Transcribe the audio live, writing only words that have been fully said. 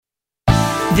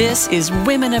This is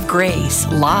Women of Grace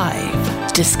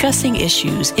Live, discussing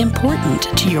issues important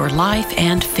to your life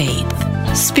and faith.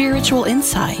 Spiritual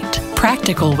insight,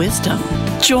 practical wisdom.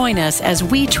 Join us as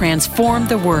we transform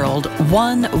the world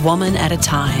one woman at a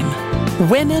time.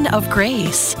 Women of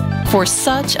Grace, for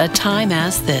such a time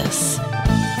as this.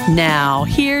 Now,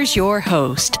 here's your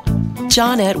host,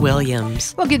 Johnnette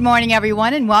Williams. Well, good morning,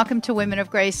 everyone, and welcome to Women of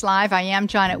Grace Live. I am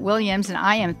Johnnette Williams, and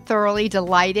I am thoroughly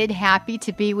delighted, happy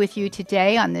to be with you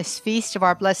today on this feast of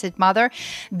our Blessed Mother.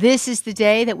 This is the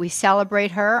day that we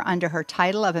celebrate her under her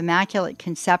title of Immaculate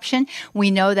Conception.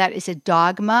 We know that is a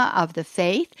dogma of the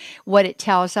faith. What it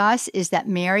tells us is that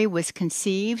Mary was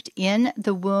conceived in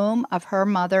the womb of her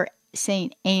mother,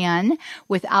 Saint Anne,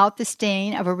 without the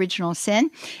stain of original sin.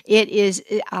 It is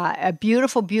a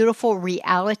beautiful, beautiful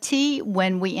reality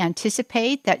when we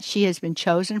anticipate that she has been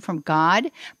chosen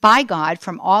by God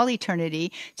from all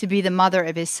eternity to be the mother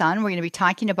of his son. We're going to be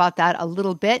talking about that a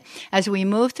little bit as we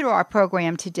move through our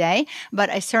program today, but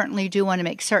I certainly do want to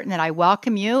make certain that I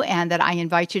welcome you and that I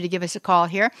invite you to give us a call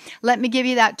here. Let me give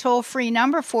you that toll-free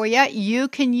number for you. You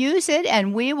can use it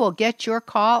and we will get your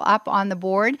call up on the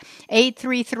board,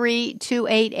 833-288-EWTN.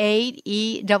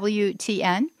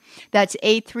 That's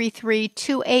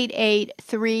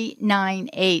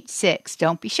 833-288-3986.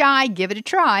 Don't be shy. Give it a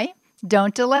try.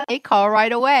 Don't delay. Call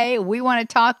right away. We want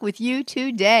to talk with you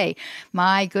today.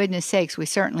 My goodness sakes, we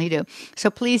certainly do.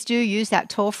 So please do use that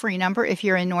toll-free number if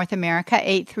you're in North America,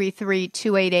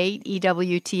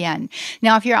 833-288-EWTN.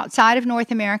 Now, if you're outside of North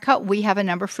America, we have a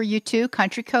number for you too,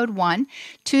 country code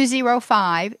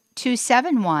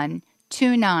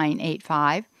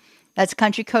 1-205-271-2985. That's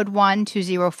country code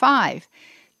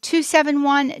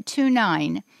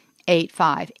 1-205-271-2985.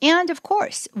 And of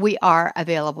course, we are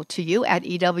available to you at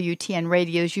EWTN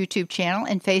Radio's YouTube channel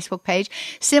and Facebook page.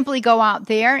 Simply go out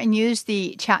there and use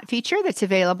the chat feature that's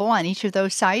available on each of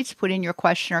those sites. Put in your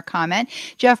question or comment.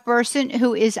 Jeff Burson,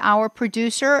 who is our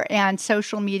producer and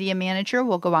social media manager,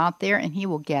 will go out there and he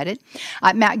will get it.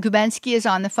 Matt Gubensky is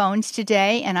on the phones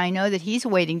today, and I know that he's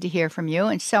waiting to hear from you,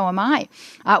 and so am I.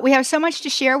 We have so much to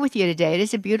share with you today. It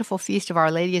is a beautiful feast of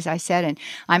Our Lady, as I said, and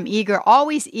I'm eager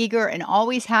and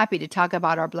always happy to talk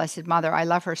about our Blessed Mother. I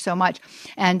love her so much.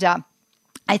 And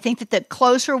I think that the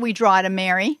closer we draw to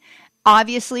Mary,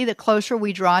 obviously the closer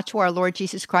we draw to our Lord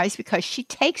Jesus Christ, because she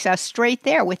takes us straight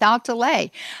there without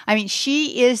delay. I mean,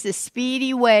 she is the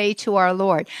speedy way to our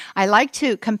Lord. I like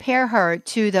to compare her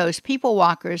to those people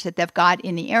walkers that they've got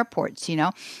in the airports, you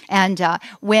know. And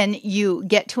when you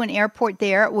get to an airport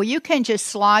there, well, you can just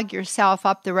slog yourself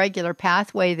up the regular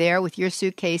pathway there with your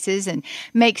suitcases and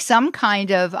make some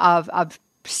kind of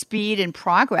speed and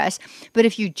progress. But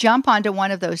if you jump onto one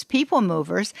of those people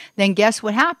movers, then guess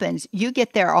what happens? You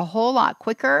get there a whole lot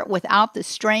quicker without the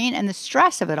strain and the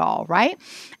stress of it all, right?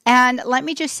 And let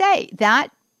me just say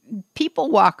that people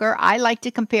walker, I like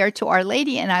to compare to Our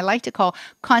Lady, and I like to call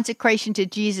consecration to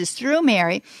Jesus through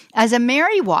Mary as a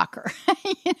Mary walker.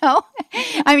 You know,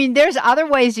 I mean, there's other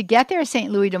ways to get there, St.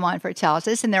 Louis de Montfort tells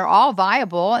us, and they're all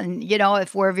viable. And, you know,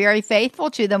 if we're very faithful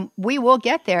to them, we will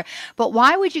get there. But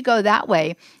why would you go that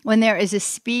way when there is a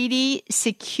speedy,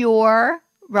 secure,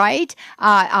 right?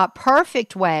 A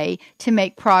perfect way to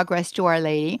make progress to Our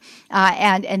Lady.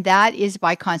 And that is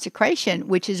by consecration,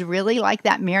 which is really like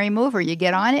that Mary mover. You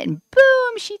get on it and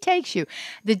boom, she takes you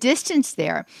the distance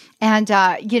there. And,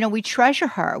 you know, we treasure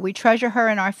her. We treasure her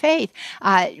in our faith.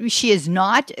 She is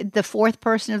not the fourth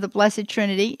person of the Blessed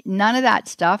Trinity. None of that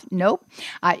stuff. Nope.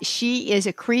 She is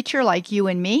a creature like you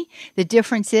and me. The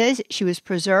difference is she was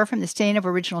preserved from the stain of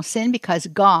original sin because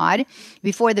God,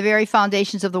 before the very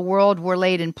foundations of the world were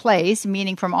laid in place,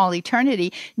 meaning from all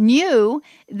eternity, knew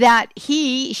that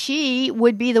she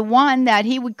would be the one that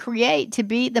he would create to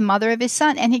be the mother of his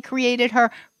son. And he created her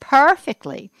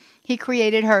perfectly. He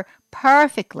created her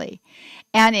perfectly.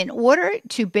 And in order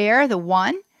to bear the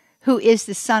one who is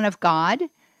the Son of God,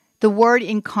 the Word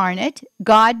incarnate,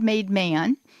 God made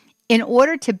man, in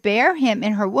order to bear him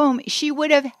in her womb, she would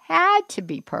have had to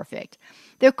be perfect.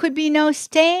 There could be no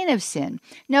stain of sin,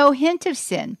 no hint of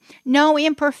sin, no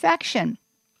imperfection.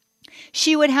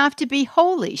 She would have to be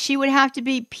holy. She would have to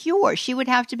be pure. She would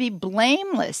have to be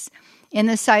blameless in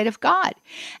the sight of God.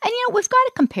 And, you know, we've got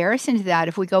a comparison to that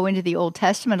if we go into the Old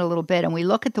Testament a little bit and we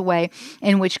look at the way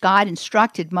in which God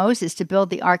instructed Moses to build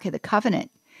the Ark of the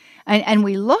Covenant. And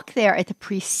we look there at the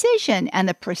precision and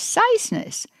the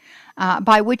preciseness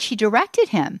by which he directed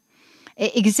him.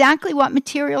 Exactly what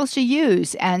materials to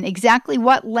use and exactly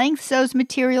what lengths those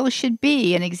materials should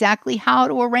be and exactly how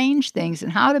to arrange things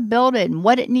and how to build it and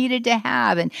what it needed to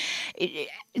have. And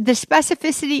the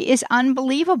specificity is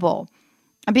unbelievable.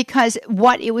 because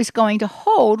what it was going to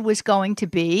hold was going to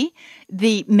be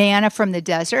the manna from the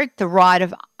desert, the rod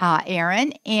of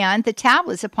Aaron, and the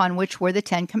tablets upon which were the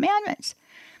 10 Commandments.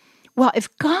 Well,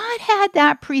 if God had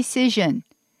that precision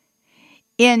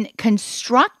in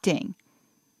constructing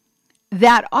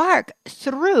that ark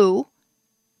through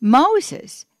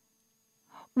Moses,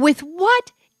 with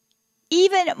what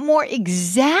even more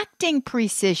exacting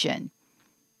precision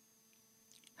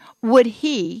would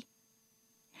he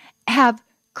have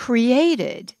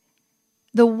created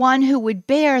the one who would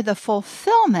bear the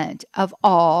fulfillment of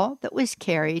all that was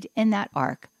carried in that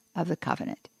ark of the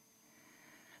covenant?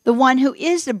 The one who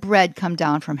is the bread come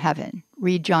down from heaven,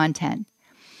 read John 10.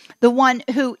 The one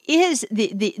who is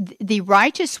the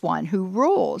righteous one who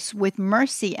rules with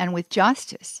mercy and with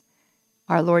justice,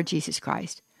 our Lord Jesus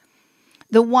Christ.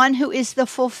 The one who is the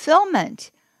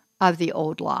fulfillment of the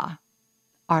old law,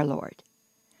 our Lord.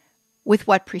 With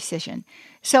what precision?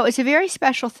 So it's a very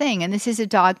special thing, and this is a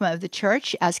dogma of the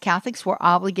church. As Catholics, we're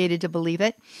obligated to believe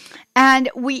it. And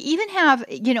we even have,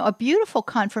 a beautiful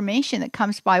confirmation that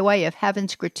comes by way of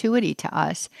heaven's gratuity to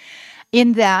us.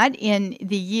 In that, in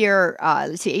the year,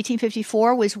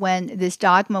 1854 was when this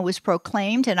dogma was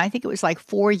proclaimed, and I think it was like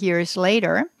 4 years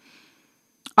later,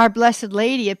 Our Blessed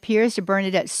Lady appears to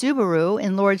Bernadette Soubirous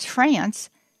in Lourdes, France.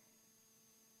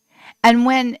 And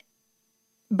when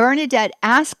Bernadette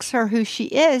asks her who she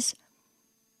is,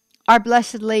 Our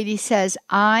Blessed Lady says,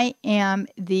 I am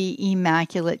the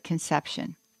Immaculate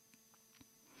Conception.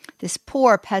 This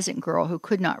poor peasant girl who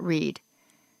could not read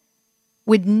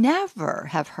would never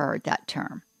have heard that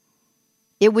term.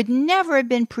 It would never have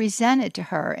been presented to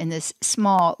her in this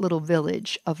small little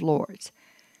village of Lourdes.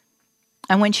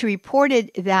 And when she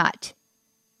reported that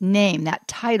name, that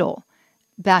title,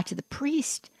 back to the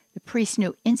priest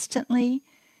knew instantly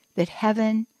that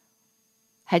heaven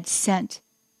had sent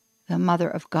the Mother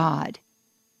of God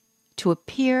to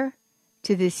appear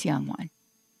to this young one,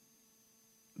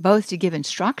 both to give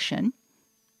instruction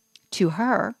to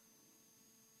her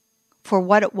for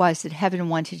what it was that heaven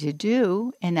wanted to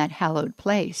do in that hallowed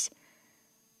place,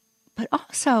 but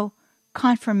also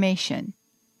confirmation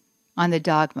on the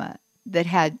dogma that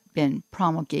had been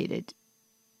promulgated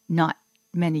not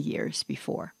many years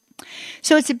before.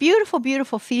 So it's a beautiful,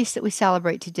 beautiful feast that we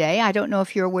celebrate today. I don't know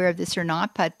if you're aware of this or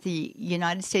not, but the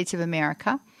United States of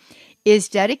America is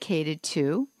dedicated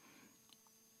to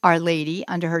Our Lady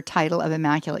under her title of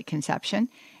Immaculate Conception,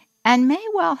 and may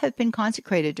well have been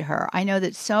consecrated to her. I know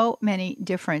that so many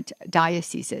different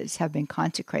dioceses have been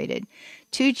consecrated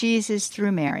to Jesus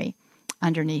through Mary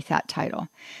underneath that title.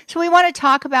 So we want to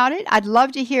talk about it. I'd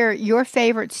love to hear your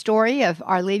favorite story of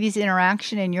Our Lady's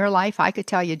interaction in your life. I could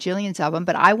tell you jillions of them,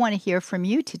 but I want to hear from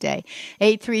you today.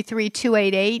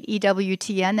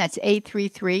 833-288-EWTN. That's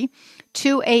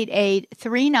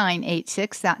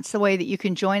 833-288-3986. That's the way that you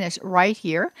can join us right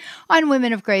here on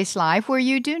Women of Grace Live, where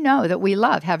you do know that we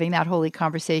love having that holy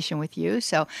conversation with you.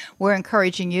 So we're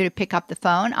encouraging you to pick up the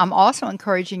phone. I'm also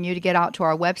encouraging you to get out to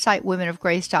our website,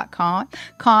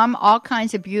 womenofgrace.com. All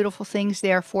kinds of beautiful things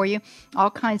there for you, all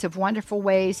kinds of wonderful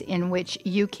ways in which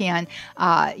you can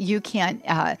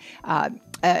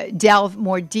delve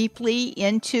more deeply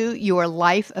into your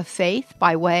life of faith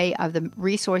by way of the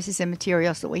resources and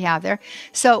materials that we have there.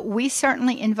 So we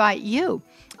certainly invite you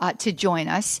to join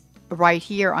us right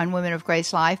here on Women of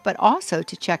Grace Live, but also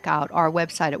to check out our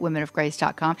website at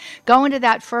womenofgrace.com. Go into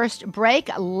that first break.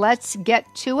 Let's get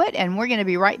to it, and we're going to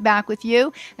be right back with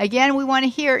you. Again, we want to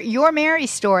hear your Mary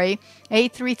story.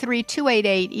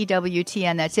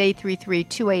 833-288-EWTN. That's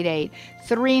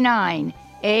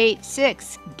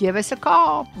 833-288-3986. Give us a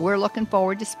call. We're looking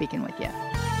forward to speaking with you.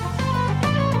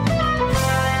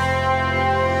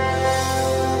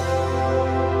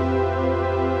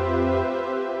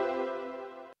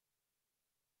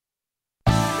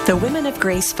 The Women of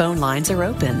Grace phone lines are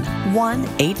open.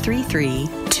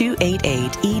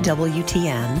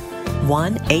 1-833-288-EWTN.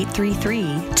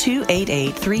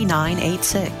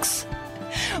 1-833-288-3986.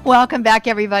 Welcome back,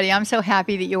 everybody. I'm so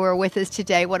happy that you were with us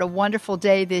today. What a wonderful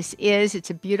day this is. It's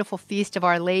a beautiful feast of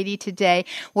Our Lady today.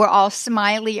 We're all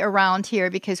smiley around here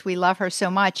because we love her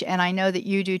so much, and I know that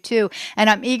you do too. And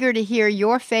I'm eager to hear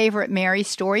your favorite Mary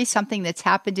story, something that's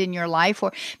happened in your life,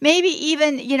 or maybe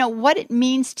even, what it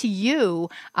means to you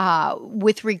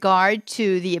with regard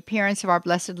to the appearance of Our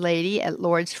Blessed Lady at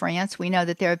Lourdes, France. We know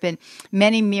that there have been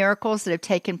many miracles that have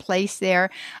taken place there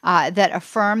that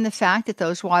affirm the fact that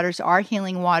those waters are healing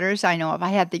healing waters. I know I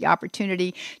had the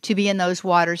opportunity to be in those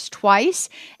waters twice,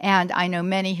 and I know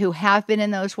many who have been in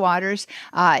those waters,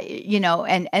 and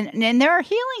there are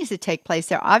healings that take place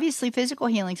there, obviously physical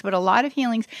healings, but a lot of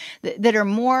healings that are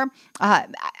more,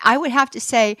 I would have to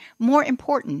say, more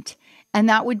important. And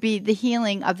that would be the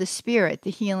healing of the spirit,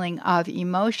 the healing of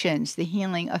emotions, the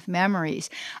healing of memories.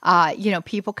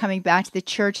 People coming back to the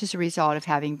church as a result of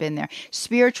having been there.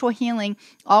 Spiritual healing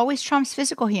always trumps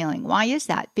physical healing. Why is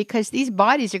that? Because these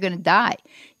bodies are going to die.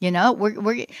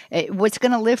 What's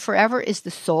going to live forever is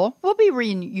the soul. We'll be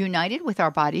reunited with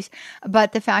our bodies,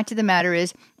 but the fact of the matter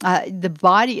is, the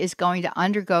body is going to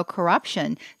undergo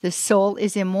corruption. The soul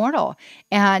is immortal,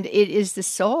 and it is the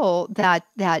soul that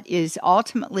is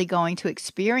ultimately going to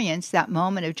experience that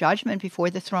moment of judgment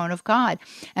before the throne of God.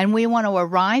 And we want to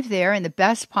arrive there in the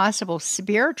best possible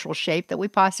spiritual shape that we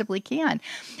possibly can.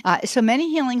 So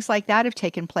many healings like that have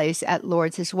taken place at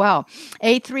Lourdes as well.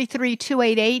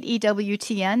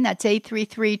 833-288-EWTN. That's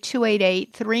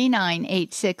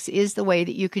 833-288-3986 is the way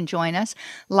that you can join us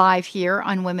live here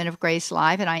on Women of Grace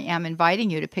Live. And I am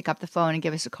inviting you to pick up the phone and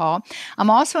give us a call.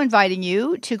 I'm also inviting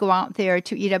you to go out there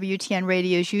to EWTN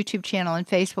Radio's YouTube channel and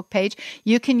Facebook page.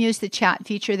 You can use the chat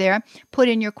feature there. Put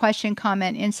in your question,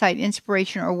 comment, insight,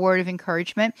 inspiration, or word of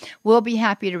encouragement. We'll be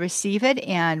happy to receive it,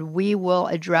 and we will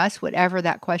address whatever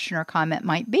that question or comment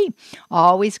might be.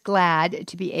 Always glad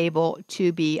to be able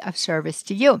to be of service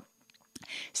to you.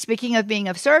 Speaking of being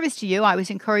of service to you, I was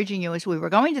encouraging you as we were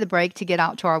going to the break to get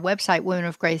out to our website,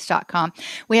 womenofgrace.com.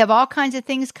 We have all kinds of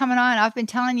things coming on. I've been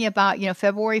telling you about,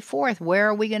 February 4th. Where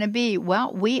are we going to be?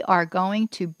 Well, we are going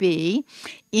to be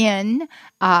in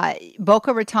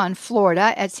Boca Raton,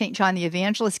 Florida at St. John the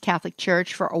Evangelist Catholic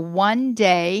Church for a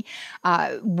one-day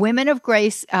Women of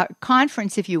Grace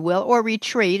conference, if you will, or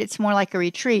retreat. It's more like a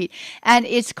retreat. And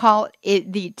it's called,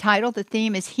 the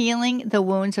theme is Healing the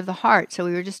Wounds of the Heart. So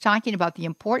we were just talking about the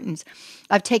importance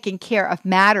of taking care of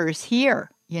matters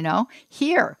here.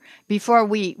 Here, before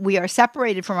we are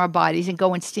separated from our bodies and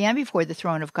go and stand before the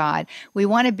throne of God. We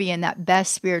want to be in that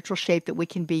best spiritual shape that we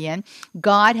can be in.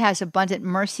 God has abundant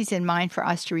mercies in mind for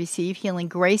us to receive, healing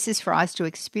graces for us to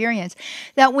experience,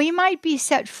 that we might be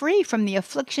set free from the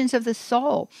afflictions of the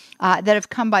soul that have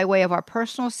come by way of our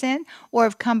personal sin or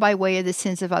have come by way of the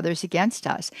sins of others against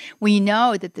us. We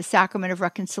know that the sacrament of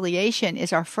reconciliation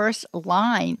is our first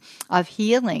line of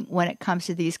healing when it comes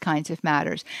to these kinds of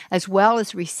matters, as well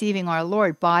as receiving our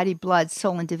Lord, body, blood,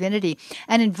 soul, and divinity,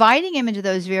 and inviting him into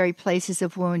those very places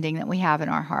of wounding that we have in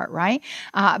our heart, right?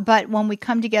 But when we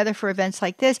come together for events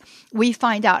like this, we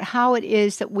find out how it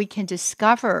is that we can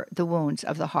discover the wounds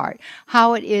of the heart,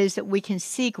 how it is that we can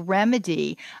seek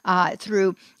remedy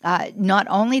through not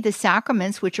only the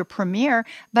sacraments, which are premier,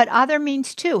 but other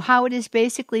means too, how it is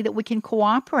basically that we can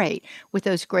cooperate with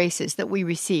those graces that we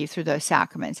receive through those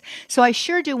sacraments. So I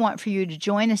sure do want for you to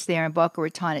join us there in Boca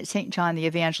Raton at St. John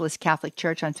the Evangelist Catholic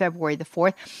Church on February the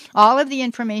 4th. All of the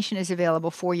information is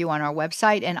available for you on our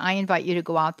website, and I invite you to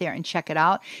go out there and check it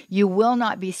out. You will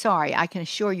not be sorry. I can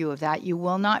assure you of that. You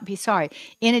will not be sorry.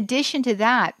 In addition to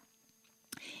that,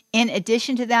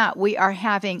 we are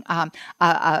having a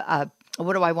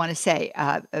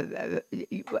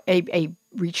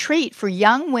retreat for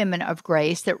young women of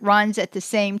grace that runs at the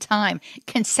same time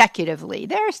consecutively.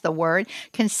 There's the word,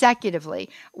 consecutively,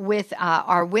 with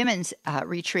our women's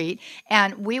retreat.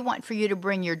 And we want for you to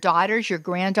bring your daughters, your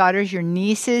granddaughters, your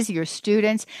nieces, your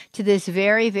students to this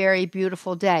very, very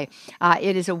beautiful day.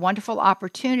 It is a wonderful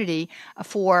opportunity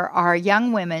for our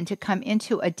young women to come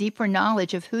into a deeper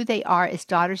knowledge of who they are as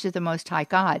daughters of the Most High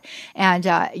God. And,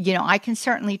 I can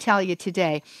certainly tell you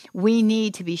today, we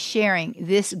need to be sharing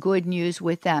this good news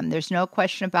with them. There's no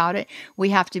question about it. We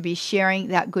have to be sharing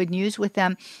that good news with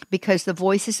them because the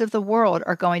voices of the world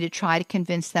are going to try to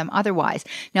convince them otherwise.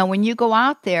 Now, when you go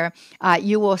out there,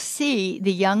 you will see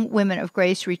the Young Women of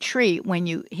Grace retreat when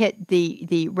you hit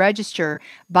the register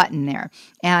button there.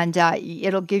 And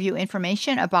it'll give you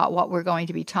information about what we're going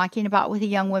to be talking about with the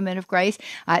Young Women of Grace.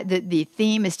 The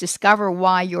theme is Discover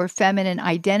Why Your Feminine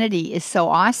Identity is So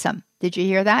Awesome. Did you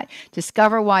hear that?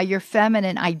 Discover why your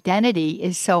feminine identity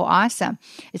is so awesome.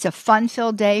 It's a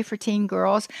fun-filled day for teen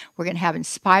girls. We're going to have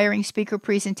inspiring speaker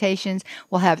presentations.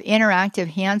 We'll have interactive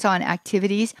hands-on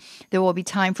activities. There will be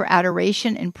time for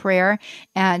adoration and prayer.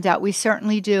 And we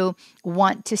certainly do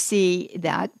want to see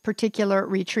that particular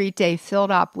retreat day filled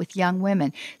up with young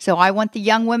women. So I want the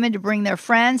young women to bring their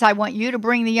friends. I want you to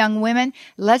bring the young women.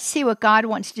 Let's see what God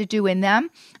wants to do in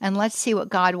them, and let's see what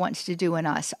God wants to do in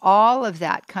us. All of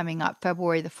that coming up up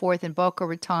February the 4th in Boca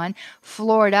Raton,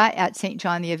 Florida at St.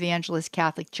 John the Evangelist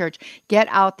Catholic Church. Get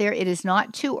out there. It is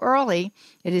not too early.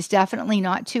 It is definitely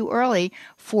not too early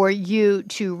for you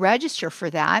to register for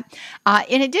that.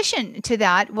 In addition to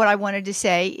that, what I wanted to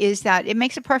say is that it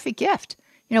makes a perfect gift.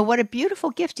 You know, what a beautiful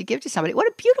gift to give to somebody. What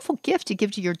a beautiful gift to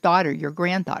give to your daughter, your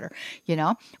granddaughter. You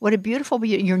know, what a beautiful,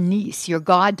 your niece, your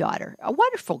goddaughter. A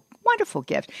wonderful, wonderful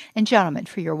gift. And gentlemen,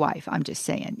 for your wife, I'm just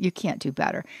saying, you can't do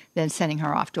better than sending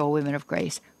her off to a Women of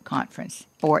Grace conference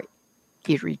or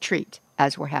a retreat,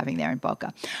 as we're having there in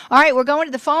Boca. All right, we're going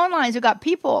to the phone lines. We've got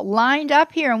people lined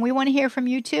up here, and we want to hear from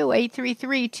you too.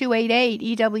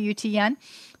 833-288-EWTN.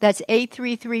 That's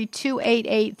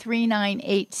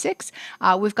 833-288-3986.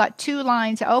 We've got two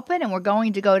lines open, and we're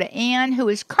going to go to Ann, who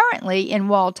is currently in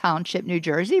Wall Township, New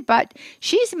Jersey, but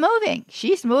she's moving.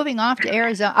 She's moving off to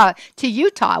Arizona, to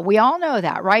Utah. We all know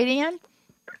that, right, Ann?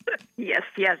 Yes.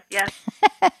 But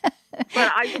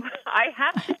I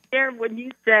have to share, when you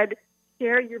said,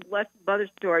 share your Blessed Mother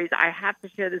stories, I have to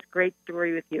share this great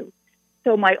story with you.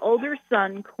 So my older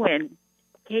son, Quinn,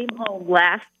 came home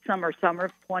last summer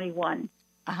of 21.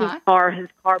 Uh-huh. His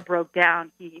car broke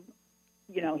down. He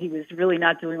was really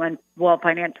not doing well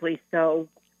financially. So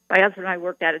my husband and I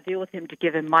worked out a deal with him to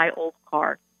give him my old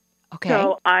car. Okay.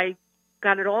 So I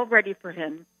got it all ready for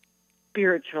him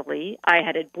spiritually. I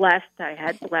had it blessed. I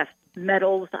had blessed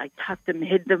medals. I tucked them,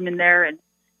 hid them in there. And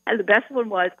the best one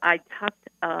was I tucked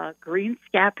a green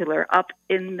scapular up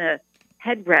in the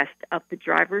headrest of the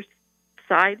driver's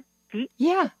side seat.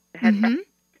 Yeah. Mm-hmm.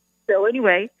 So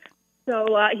anyway,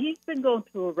 he's been going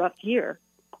through a rough year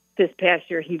this past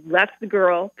year. He left the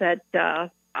girl that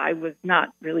I was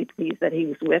not really pleased that he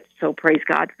was with, so praise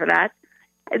God for that.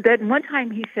 And then one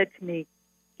time he said to me,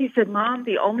 Mom,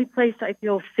 the only place I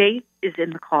feel safe is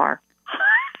in the car.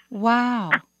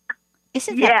 Wow.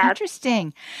 Isn't that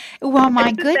interesting? Well,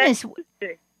 my goodness.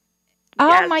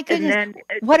 Oh, my goodness.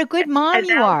 What a good mom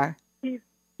you are. He's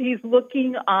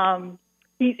looking,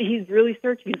 he's really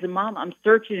searching. He's a mom. I'm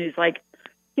searching. He's like,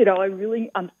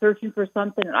 I'm searching for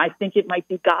something, and I think it might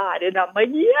be God. And I'm like,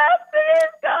 yes, it is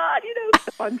God.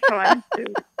 So I'm trying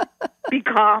to be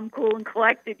calm, cool, and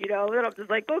collected, and I'm just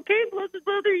like, okay, Blessed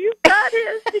Mother, you got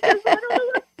it, because I don't know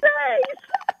what to say.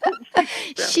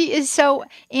 She is so,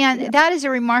 and that is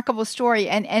a remarkable story.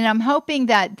 And I'm hoping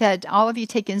that all of you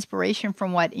take inspiration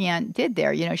from what Ann did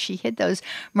there. She hid those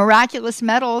miraculous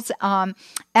medals, and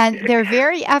they're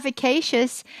very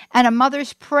efficacious. And a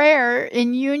mother's prayer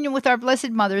in union with our Blessed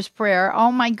Mother's prayer.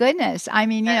 Oh my goodness. I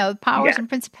mean, powers and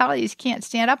principalities can't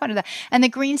stand up under that. And the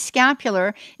green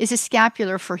scapular is a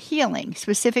scapular for healing.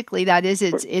 Specifically, that is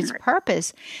its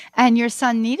purpose. And your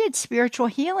son needed spiritual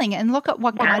healing. And look at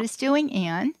what God is doing,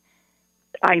 Ann.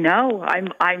 I know.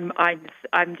 I'm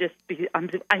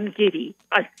giddy.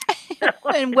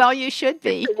 And well, you should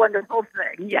be. It's a wonderful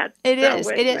thing. Yes, it is.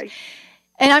 It is.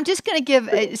 And I'm just going to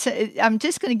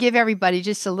give everybody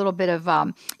just a little bit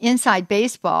of inside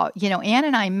baseball. Ann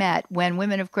and I met when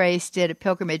Women of Grace did a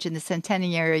pilgrimage in the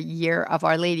centenary year of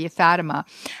Our Lady of Fatima,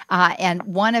 and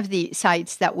one of the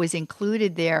sites that was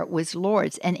included there was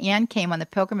Lourdes. And Ann came on the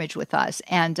pilgrimage with us,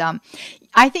 and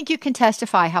I think you can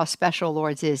testify how special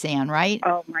Lourdes is, Ann. Right?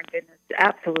 Oh my goodness,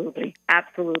 absolutely.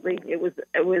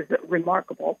 It was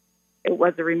remarkable. It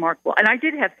was a remarkable, and I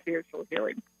did have spiritual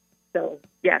healing. So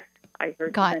yes. I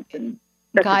heard God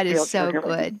is so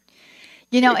good.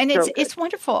 And it's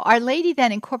wonderful. Our Lady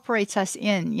then incorporates us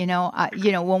in.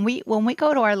 When we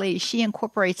go to Our Lady, she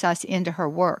incorporates us into her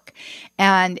work,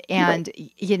 and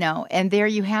there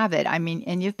you have it. I mean,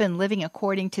 and you've been living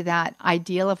according to that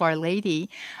ideal of Our Lady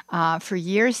for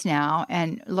years now,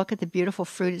 and look at the beautiful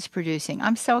fruit it's producing.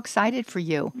 I'm so excited for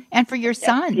you and for your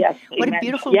son. Yes, what a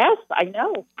beautiful. Yes, I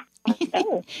know.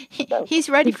 He's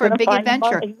ready for a big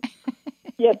adventure.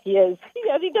 Yes, he is.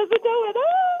 Yes, he doesn't know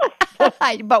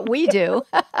it. But we do.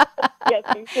 Yes,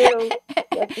 we do.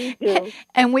 Yes, we do.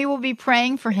 And we will be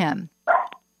praying for him.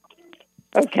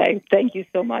 Okay. Thank you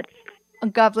so much.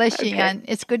 God bless you, Ann.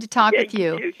 It's good to talk with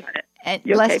you. And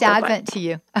blessed Advent to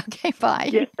you. Okay, bye.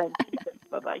 Yes, thank you.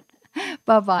 Bye-bye.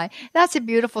 Bye-bye. That's a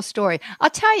beautiful story. I'll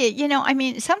tell you,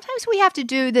 sometimes we have to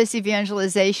do this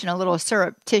evangelization a little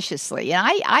surreptitiously.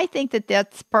 And I think that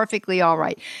that's perfectly all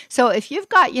right. So if you've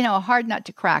got, a hard nut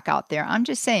to crack out there, I'm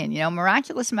just saying,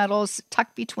 miraculous medals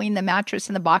tucked between the mattress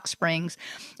and the box springs,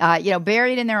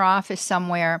 buried in their office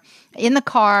somewhere, in the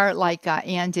car like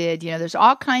Ann did. There's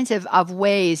all kinds of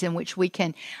ways in which we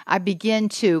can begin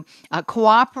to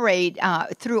cooperate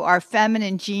through our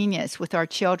feminine genius with our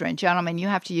children. Gentlemen, you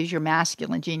have to use your your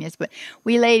masculine genius, but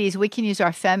we ladies, we can use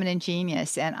our feminine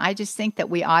genius, and I just think that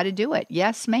we ought to do it.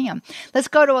 Yes, ma'am. Let's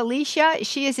go to Alicia.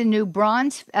 She is in New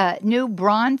Braunfels,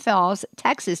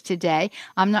 Texas today.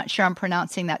 I'm not sure I'm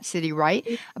pronouncing that city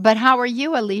right, but how are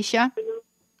you, Alicia?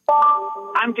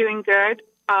 I'm doing good.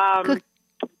 Good.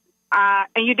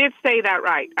 And you did say that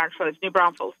right, actually. It's New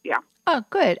Braunfels, yeah. Oh,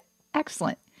 good.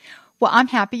 Excellent. Well, I'm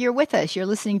happy you're with us. You're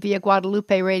listening via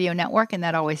Guadalupe Radio Network, and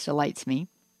that always delights me.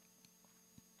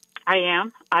 I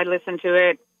am. I listen to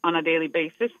it on a daily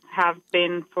basis, have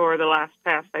been for the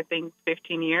past, I think,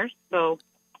 15 years. So,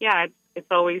 yeah, it's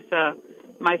always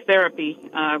my therapy,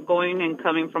 going and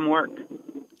coming from work.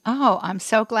 Oh, I'm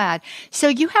so glad. So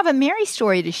you have a Mary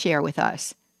story to share with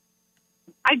us.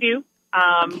 I do.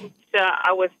 So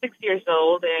I was 6 years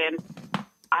old, and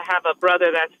I have a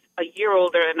brother that's a year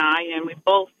older than I, and we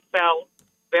both fell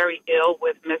very ill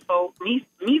with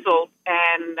measles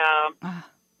and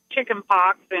chicken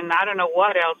pox, and I don't know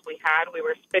what else we had. We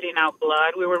were spitting out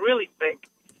blood. We were really sick.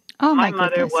 Oh, my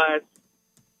mother goodness.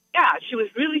 she was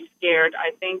really scared.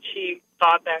 I think she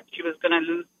thought that she was going to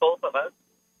lose both of us.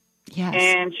 Yes.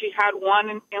 And she had one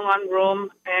in one room,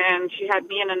 and she had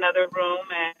me in another room,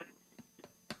 and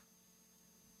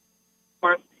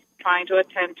were trying to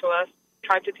attend to us,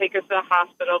 tried to take us to the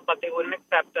hospital, but they wouldn't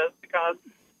accept us because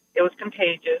it was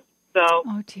contagious. So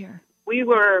oh, dear. we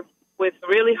were with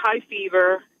really high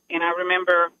fever, and I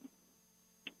remember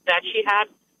that she has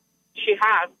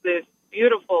this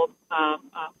beautiful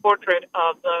portrait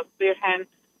of the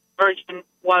Virgin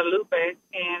Guadalupe,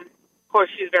 and of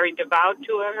course she's very devout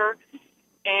to her.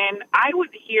 And I would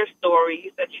hear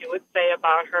stories that she would say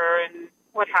about her and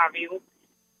what have you.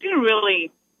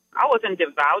 I wasn't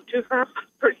devout to her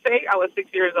per se. I was 6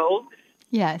 years old.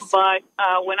 Yes. But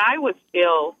when I was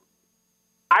ill,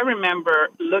 I remember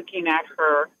looking at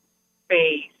her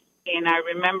face, and I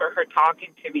remember her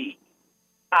talking to me.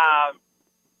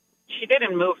 She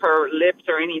didn't move her lips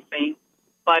or anything,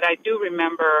 but I do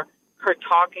remember her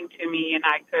talking to me, and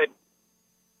I could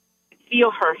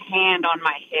feel her hand on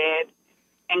my head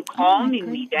and calming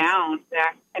me down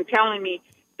and telling me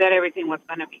that everything was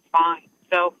going to be fine.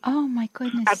 So oh, my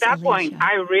goodness, at that Alicia. point,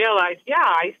 I realized,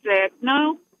 I said,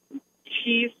 no,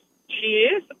 she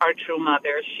is our true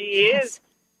mother. She is,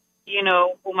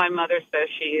 who my mother says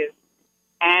she is.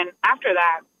 And after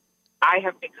that, I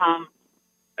have become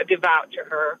devout to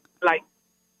her. Like,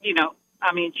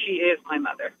 she is my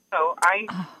mother. So I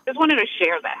just wanted to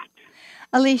share that.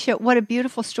 Alicia, what a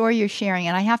beautiful story you're sharing.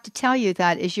 And I have to tell you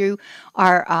that as you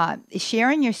are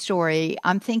sharing your story,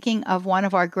 I'm thinking of one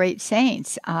of our great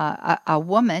saints, a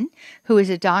woman who is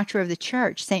a doctor of the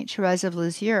church, St. Therese of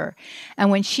Lisieux. And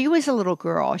when she was a little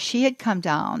girl, she had come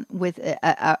down with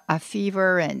a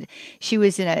fever, and she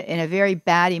was in a very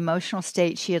bad emotional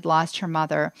state. She had lost her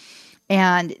mother.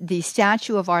 And the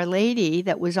statue of Our Lady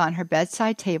that was on her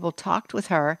bedside table talked with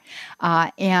her,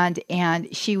 and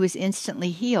she was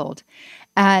instantly healed.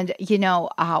 And,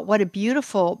 what a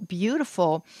beautiful,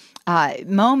 beautiful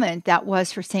moment that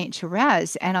was for St.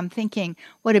 Therese. And I'm thinking,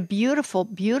 what a beautiful,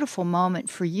 beautiful moment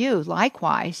for you.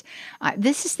 Likewise,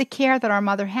 this is the care that our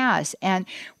mother has. And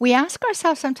we ask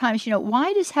ourselves sometimes,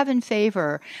 why does heaven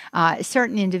favor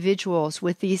certain individuals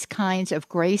with these kinds of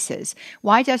graces?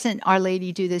 Why doesn't Our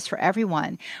Lady do this for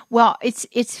everyone? Well,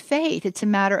 it's faith. It's a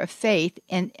matter of faith.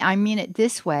 And I mean it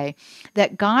this way,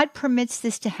 that God permits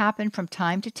this to happen from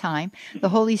time to time. The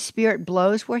Holy Spirit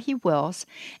blows where He wills,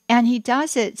 and He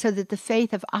does it so that the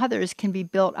faith of others can be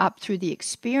built up through the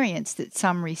experience that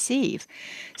some receive.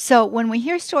 So when we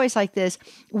hear stories like this,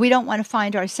 we don't want to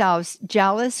find ourselves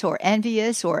jealous or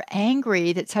envious or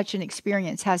angry that such an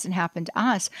experience hasn't happened to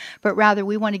us, but rather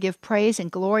we want to give praise and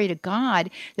glory to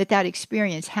God that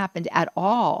experience happened at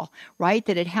all, right?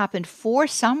 That it happened for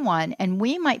someone, and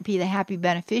we might be the happy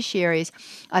beneficiaries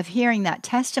of hearing that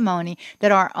testimony,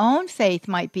 that our own faith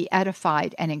might be edified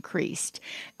and increased.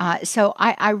 So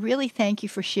I really thank you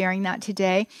for sharing that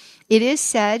today. It is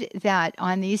said that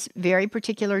on these very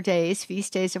particular days,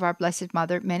 feast days of our Blessed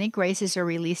Mother, many graces are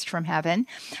released from heaven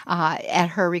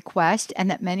at her request,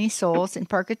 and that many souls in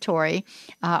purgatory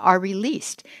are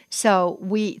released. So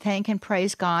we thank and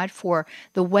praise God for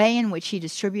the way in which He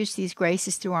distributes these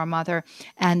graces through our Mother,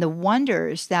 and the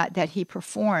wonders that He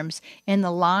performs in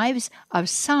the lives of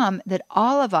some, that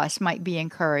all of us might be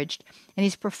encouraged. And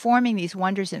He's performing these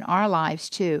wonders in our lives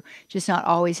too, just not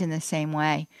always in the same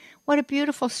way. What a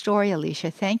beautiful story,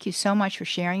 Alicia. Thank you so much for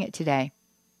sharing it today.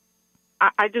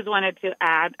 I just wanted to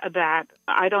add that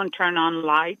I don't turn on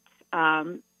lights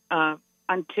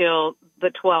until the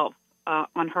 12th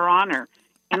on her honor.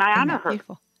 And I honor her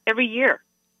every year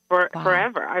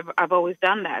forever. I've always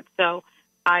done that. So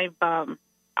I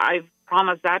I've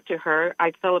promised that to her.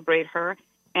 I celebrate her,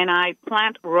 and I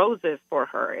plant roses for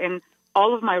her. And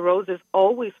all of my roses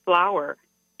always flower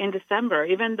in December,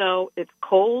 even though it's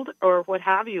cold or what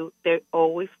have you. They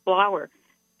always flower.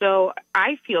 So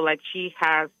I feel like she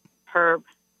has her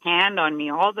hand on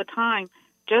me all the time,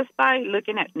 just by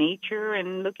looking at nature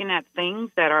and looking at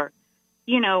things that are,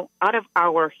 out of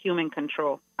our human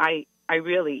control. I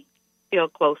really feel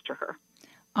close to her.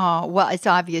 Oh, well, it's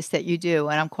obvious that you do,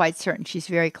 and I'm quite certain she's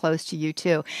very close to you,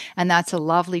 too. And that's a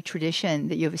lovely tradition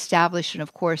that you've established. And,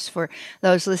 of course, for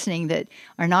those listening that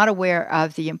are not aware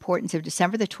of the importance of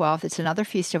December the 12th, it's another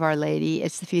Feast of Our Lady.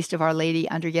 It's the Feast of Our Lady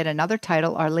under yet another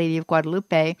title, Our Lady of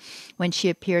Guadalupe, when she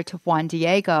appeared to Juan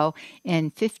Diego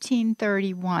in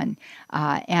 1531,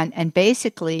 and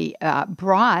basically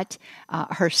brought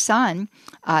her son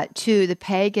to the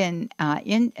pagan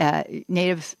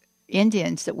native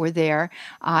Indians that were there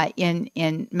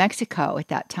in Mexico at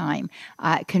that time,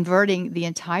 converting the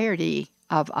entirety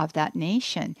of that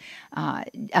nation,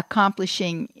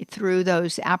 accomplishing through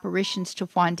those apparitions to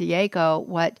Juan Diego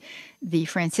what the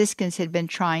Franciscans had been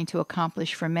trying to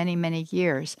accomplish for many, many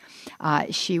years.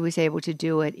 She was able to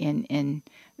do it in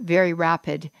very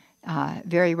rapid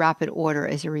order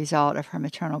as a result of her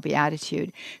maternal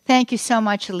beatitude. Thank you so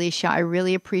much, Alicia. I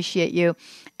really appreciate you.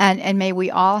 And may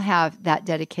we all have that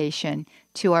dedication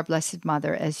to our Blessed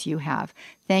Mother as you have.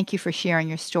 Thank you for sharing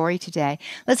your story today.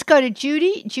 Let's go to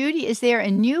Judy. Judy is there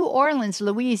in New Orleans,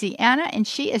 Louisiana, and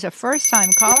she is a first-time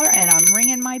caller, and I'm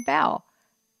ringing my bell.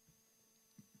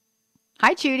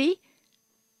 Hi, Judy.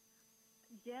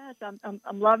 Yes, I'm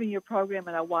loving your program,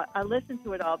 and I listen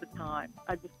to it all the time.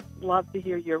 I just love to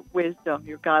hear your wisdom,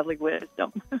 your godly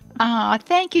wisdom.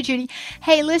 Thank you, Judy.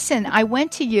 Hey, listen, I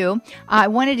went to you. I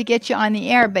wanted to get you on the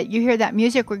air, but you hear that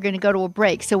music, we're going to go to a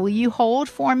break. So will you hold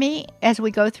for me as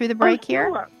we go through the break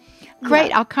here? Great.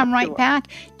 Yeah, I'll come right back.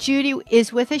 Judy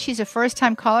is with us. She's a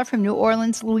first-time caller from New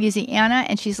Orleans, Louisiana,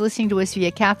 and she's listening to us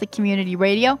via Catholic Community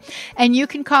Radio. And you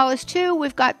can call us, too.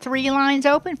 We've got 3 lines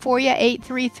open for you,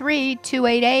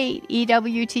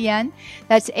 833-288-EWTN.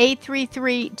 That's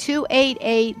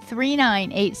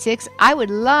 833-288-3986. I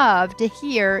would love to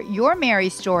hear your Mary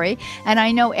story, and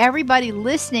I know everybody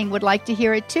listening would like to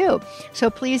hear it, too.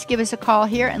 So please give us a call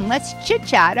here, and let's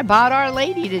chit-chat about Our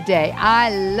Lady today.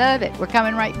 I love it. We're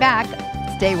coming right back.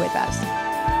 Stay with us.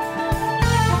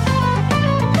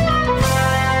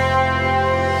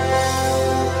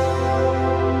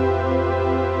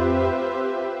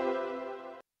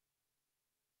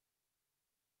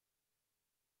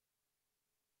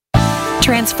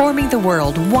 Transforming the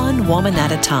world one woman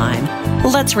at a time.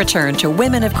 Let's return to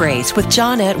Women of Grace with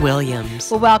Johnnette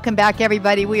Williams. Well, welcome back,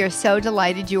 everybody. We are so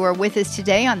delighted you are with us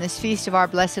today on this Feast of Our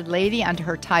Blessed Lady under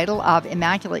her title of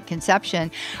Immaculate Conception.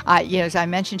 As I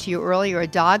mentioned to you earlier, a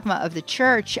dogma of the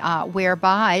Church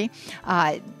whereby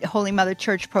Holy Mother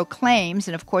Church proclaims,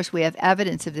 and of course we have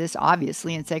evidence of this,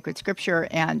 obviously, in sacred scripture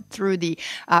and through the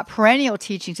perennial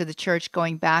teachings of the Church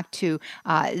going back to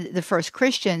the first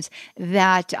Christians,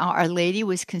 that Our Lady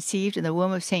was conceived in the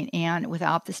womb of St. Anne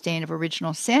without the stain of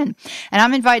original sin. And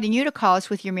I'm inviting you to call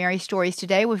us with your Mary stories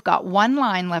today. We've got 1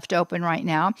 line left open right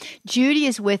now. Judy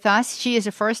is with us. She is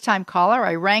a first-time caller.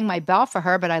 I rang my bell for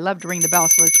her, but I love to ring the bell,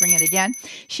 so let's ring it again.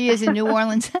 She is in New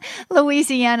Orleans,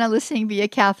 Louisiana, listening via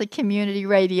Catholic Community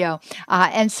Radio.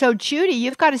 And so, Judy,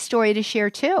 you've got a story to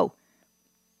share, too.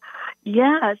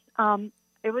 Yes.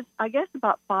 It was, I guess,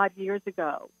 about 5 years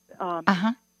ago.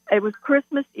 It was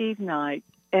Christmas Eve night.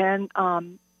 And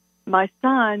my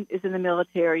son is in the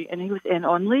military, and he was in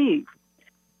on leave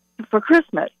for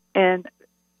Christmas. And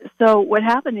so what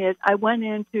happened is I went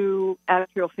into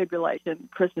atrial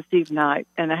fibrillation Christmas Eve night,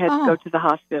 and I had to go to the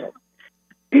hospital.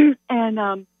 And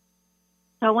so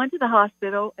I went to the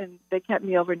hospital, and they kept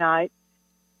me overnight.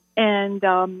 And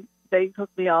they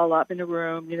hooked me all up in a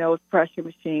room, with pressure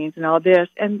machines and all this.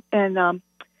 And the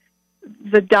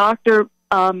doctor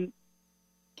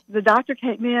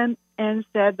came in and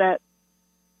said that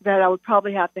I would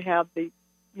probably have to have the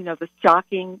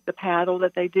shocking, the paddle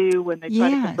that they do when they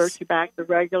try to convert you back to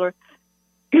regular.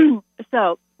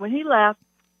 So when he left,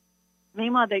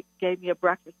 meanwhile, they gave me a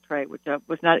breakfast tray, which I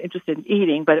was not interested in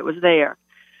eating, but it was there.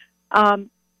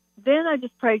 Then I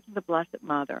just prayed to the Blessed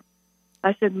Mother.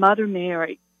 I said, Mother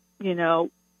Mary,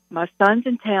 my son's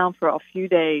in town for a few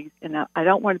days, and I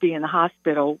don't want to be in the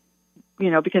hospital,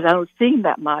 because I don't see him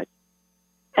that much.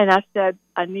 And I said,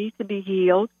 I need to be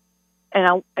healed.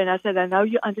 And I said, I know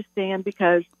you understand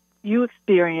because you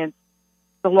experienced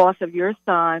the loss of your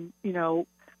son, a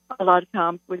lot of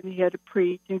times when he had to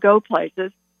preach and go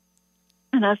places.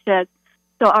 And I said,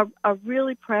 so I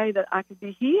really pray that I could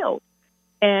be healed.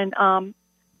 And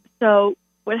so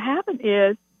what happened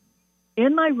is,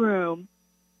 in my room,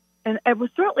 and it was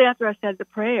shortly after I said the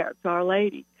prayer to Our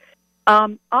Lady,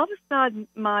 all of a sudden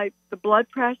the blood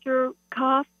pressure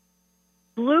cuff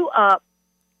blew up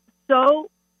so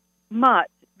much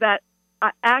that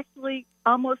I actually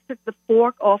almost took the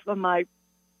fork off of my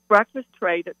breakfast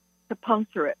tray to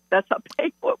puncture it. That's how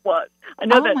painful it was. I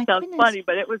know that sounds funny,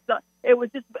 but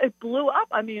it blew up.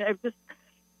 I mean, it just,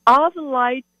 all the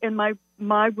lights in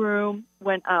my room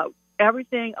went out.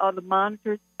 Everything, all the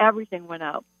monitors, everything went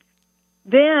out.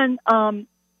 Then,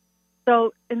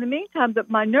 so in the meantime,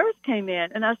 my nurse came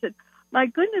in, and I said, "My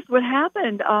goodness, what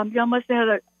happened? Y'all must have had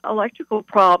an electrical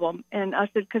problem." And I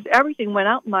said, "Because everything went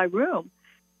out in my room."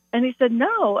 And he said,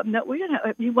 "No, we didn't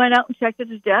have." He went out and checked at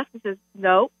his desk and says,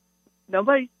 "No,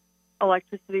 nobody's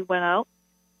electricity went out."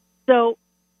 So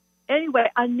anyway,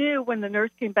 I knew when the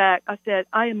nurse came back, I said,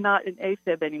 "I am not in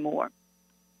AFib anymore."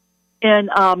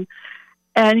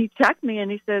 And he checked me and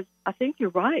he says, "I think you're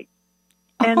right."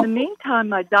 And in the meantime,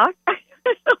 my doctor,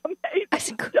 it's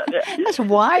amazing. That's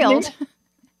wild.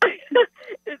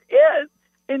 It is.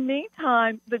 In the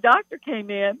meantime, the doctor came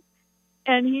in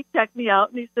and he checked me out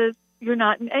and he says, "You're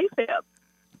not in AFib.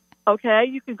 Okay,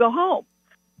 you can go home."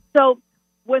 So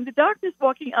when the doctor's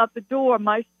walking out the door,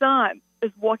 my son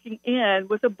is walking in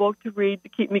with a book to read to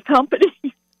keep me company.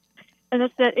 And I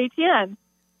said, "Etienne,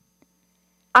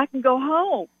 I can go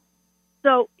home."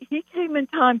 So he came in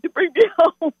time to bring me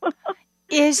home.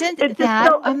 Isn't that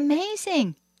so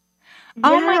amazing? Yes,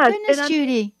 oh, my goodness,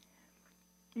 Judy.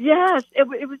 Yes, it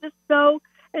was just so,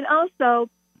 and also,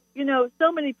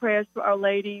 so many prayers for Our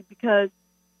Lady because,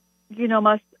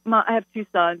 I have two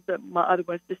sons, my other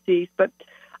one's deceased, but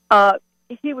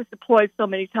he was deployed so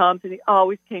many times and he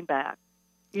always came back.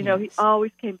 He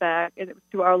always came back, and it was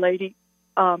to Our Lady.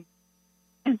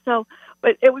 And so,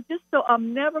 but it was just so, I'll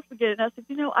never forget it. And I said,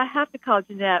 I have to call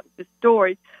Johnnette with this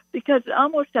story because it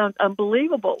almost sounds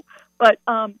unbelievable. But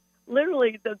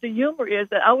literally, the humor is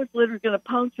that I was literally going to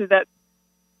puncture that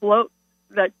cup,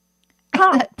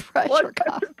 that pressure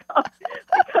cup.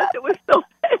 Because it was so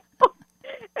painful.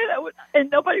 And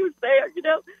nobody was there,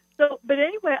 So, but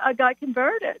anyway, I got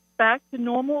converted back to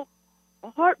normal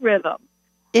heart rhythm.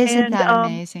 Isn't that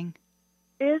amazing?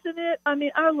 Isn't it? I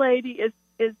mean, Our Lady is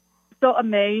so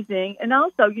amazing. And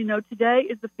also, today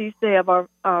is the feast day of our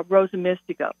Rosa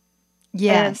Mystica.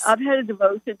 Yes. And I've had a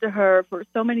devotion to her for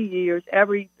so many years.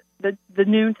 The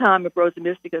noon time of Rosa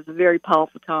Mystica is a very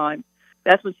powerful time.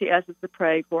 That's when she asks us to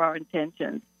pray for our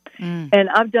intentions. And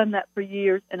I've done that for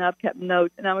years, and I've kept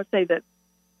notes. And I would say that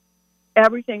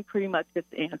everything pretty much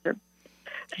gets answered.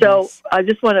 So yes. I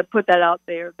just want to put that out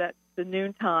there, that the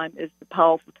noon time is the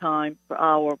powerful time for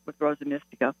our with Rosa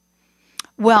Mystica.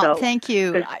 Well, thank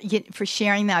you for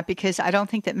sharing that, because I don't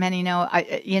think that many know.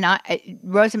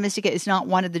 Rosa Mystica is not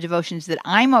one of the devotions that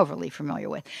I'm overly familiar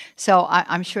with. So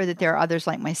I'm sure that there are others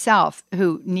like myself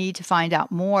who need to find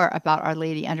out more about Our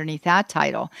Lady underneath that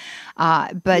title.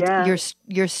 But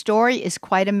your story is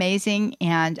quite amazing,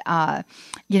 and our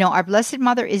Blessed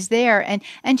Mother is there.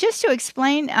 And just to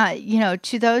explain,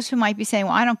 to those who might be saying,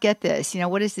 "Well, I don't get this.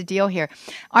 What is the deal here?"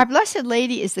 Our Blessed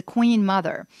Lady is the Queen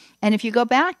Mother. And if you go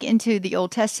back into the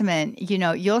Old Testament,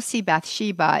 you'll see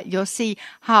Bathsheba. You'll see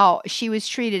how she was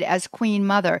treated as Queen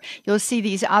Mother. You'll see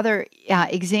these other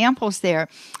examples there.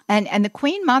 And the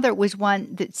Queen Mother was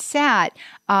one that sat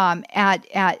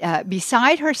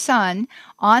beside her son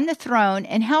on the throne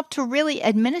and helped to really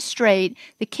administrate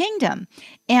the kingdom.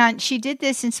 And she did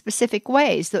this in specific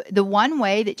ways. The one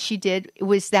way that she did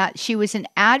was that she was an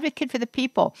advocate for the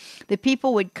people. The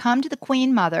people would come to the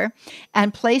Queen Mother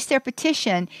and place their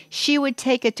petition. She would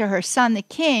take it to her son, the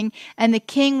king, and the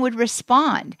king would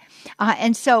respond.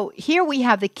 And so here we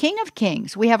have the King of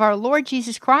Kings. We have our Lord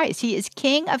Jesus Christ. He is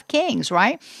King of Kings,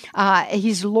 right?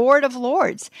 He's Lord of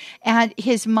Lords. And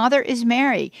his mother is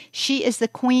Mary. She is the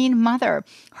Queen Mother.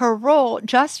 Her role,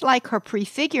 just like her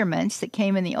prefigurements that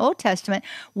came in the Old Testament,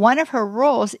 one of her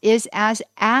roles is as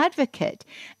advocate.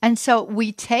 And so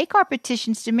we take our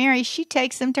petitions to Mary. She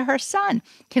takes them to her son.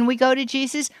 Can we go to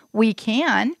Jesus? We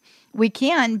can. We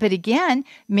can, but again,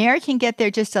 Mary can get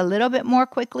there just a little bit more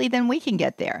quickly than we can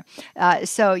get there.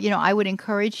 So, I would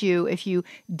encourage you, if you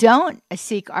don't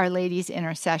seek Our Lady's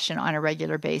intercession on a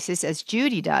regular basis, as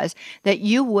Judy does, that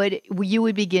you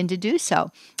would begin to do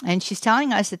so. And she's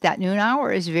telling us that noon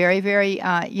hour is very, very,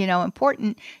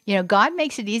 important. God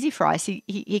makes it easy for us.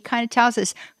 He kind of tells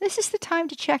us, this is the time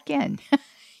to check in.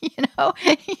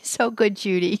 He's so good,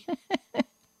 Judy.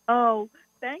 Oh,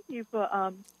 thank you for,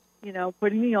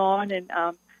 putting me on, and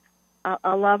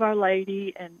I love Our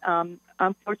Lady, and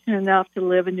I'm fortunate enough to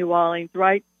live in New Orleans,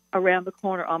 right around the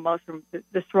corner almost from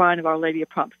the shrine of Our Lady of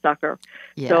Prompt Succor.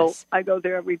 Yes. So I go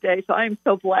there every day. So I am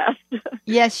so blessed.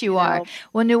 Yes, you are. know.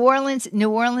 Well, New Orleans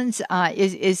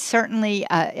is certainly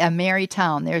a Mary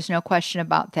town. There's no question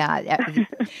about that.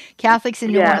 Catholics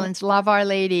in New Yes. Orleans love Our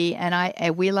Lady,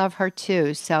 and we love her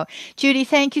too. So, Judy,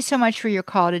 thank you so much for your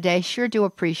call today. Sure do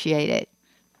appreciate it.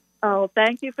 Oh,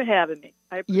 thank you for having me.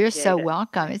 I appreciate You're so it.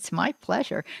 welcome. It's my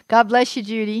pleasure. God bless you,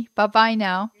 Judy. Bye-bye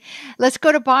now. Let's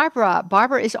go to Barbara.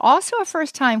 Barbara is also a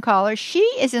first-time caller. She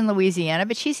is in Louisiana,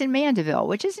 but she's in Mandeville,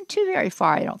 which isn't too very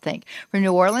far, I don't think, from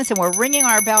New Orleans. And we're ringing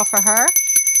our bell for her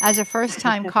as a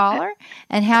first-time caller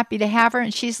and happy to have her.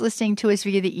 And she's listening to us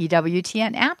via the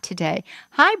EWTN app today.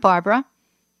 Hi, Barbara.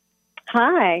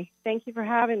 Hi. Thank you for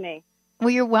having me.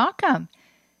 Well, you're welcome.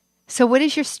 So what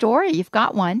is your story? You've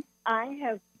got one.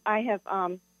 I have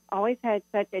always had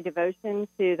such a devotion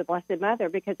to the Blessed Mother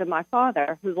because of my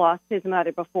father, who lost his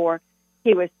mother before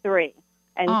he was 3.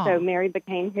 And so Mary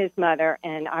became his mother,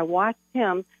 and I watched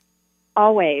him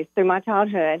always through my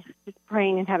childhood, just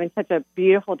praying and having such a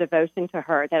beautiful devotion to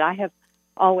her that I have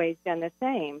always done the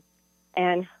same.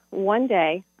 And one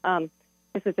day,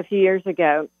 this was a few years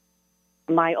ago,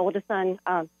 my oldest son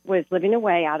was living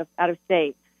away out of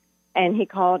state, and he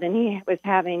called, and he was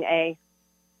having a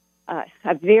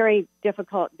very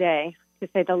difficult day, to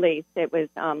say the least. It was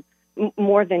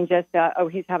more than just,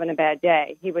 he's having a bad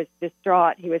day. He was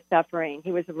distraught. He was suffering.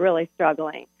 He was really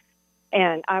struggling.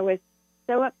 And I was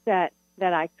so upset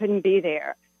that I couldn't be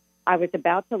there. I was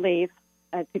about to leave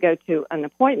to go to an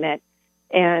appointment,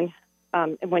 and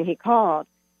when he called,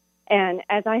 and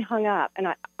as I hung up, and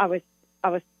I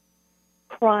was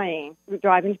crying,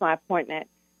 driving to my appointment,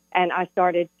 and I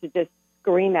started to just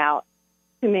scream out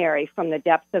to Mary from the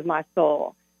depths of my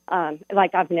soul,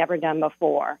 like I've never done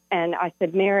before. And I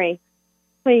said, Mary,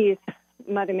 please,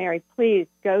 Mother Mary, please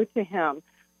go to him.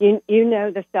 You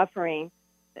know the suffering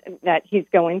that he's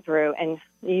going through, and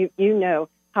you know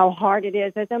how hard it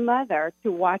is as a mother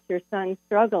to watch your son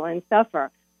struggle and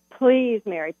suffer. Please,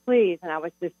 Mary, please. And I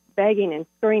was just begging and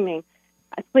screaming,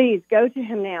 please go to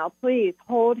him now. Please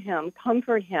hold him,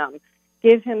 comfort him,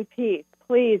 give him peace.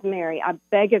 Please, Mary, I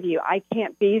beg of you, I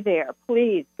can't be there.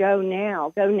 Please, go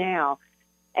now, go now.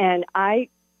 And I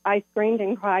screamed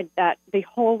and cried that the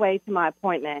whole way to my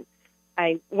appointment.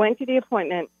 I went to the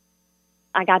appointment.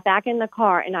 I got back in the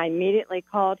car, and I immediately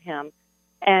called him.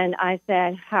 And I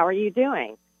said, how are you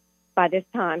doing? By this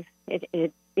time,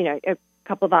 a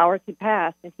couple of hours had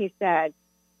passed, and he said,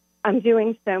 I'm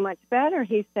doing so much better.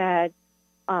 He said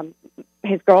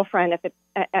his girlfriend at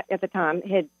the time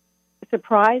had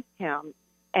surprised him,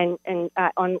 and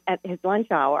at his lunch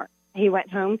hour, he went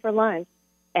home for lunch,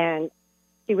 and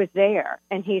she was there,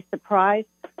 and she had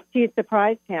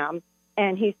surprised him,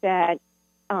 and he said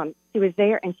she was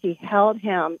there, and she held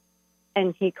him,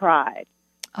 and he cried.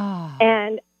 Oh.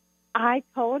 And I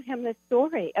told him the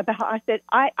story about how I said,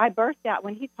 I burst out.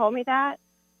 When he told me that,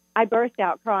 I burst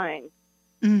out crying.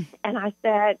 And I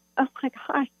said, oh, my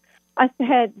gosh. I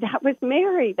said, that was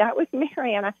Mary.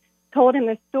 And I told him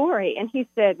the story, and he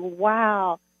said,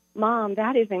 wow, Mom,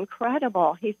 that is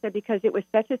incredible. He said, because it was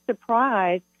such a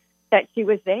surprise that she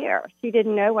was there. She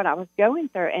didn't know what I was going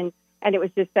through, and it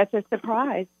was just such a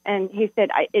surprise. And he said,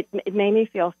 it made me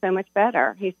feel so much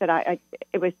better. He said,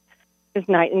 it was just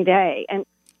night and day. And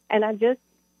I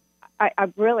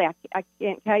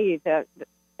can't tell you the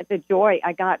joy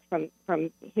I got from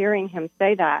hearing him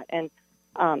say that. And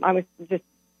I was just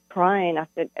crying. I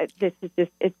said,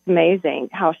 it's amazing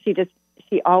how she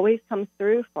always comes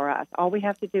through for us. All we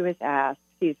have to do is ask.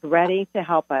 She's ready to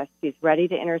help us. She's ready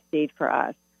to intercede for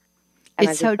us. And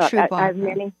It's so true,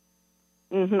 Barbara.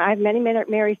 I have many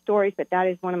Mary stories, but that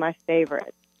is one of my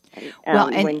favorites. It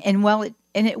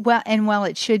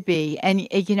should be, and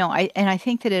I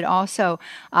think that it also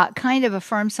kind of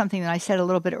affirms something that I said a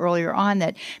little bit earlier on,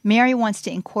 that Mary wants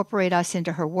to incorporate us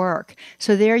into her work.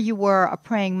 So there you were, a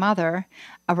praying mother,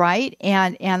 right?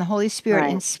 And the Holy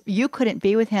Spirit, right. You couldn't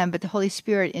be with him, but the Holy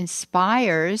Spirit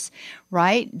inspires,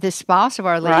 right? The spouse of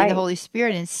Our Lady, Right. the Holy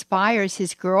Spirit inspires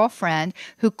his girlfriend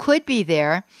who could be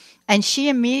there. And she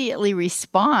immediately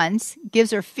responds,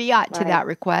 gives her fiat to that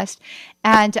request.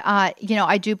 And, I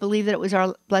do believe that it was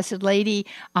Our Blessed Lady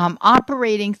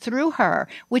operating through her,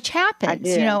 which happens.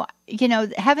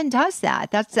 Heaven does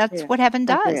that. That's what heaven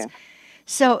does.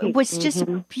 So it was just a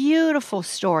beautiful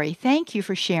story. Thank you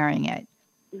for sharing it.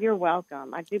 You're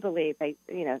welcome. I do believe that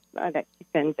she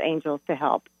sends angels to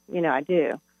help. I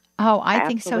do. Oh, I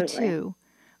think so Absolutely. too.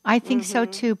 I think so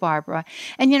too, Barbara.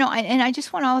 And, I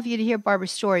just want all of you to hear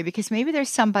Barbara's story, because maybe there's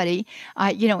somebody,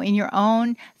 in your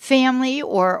own family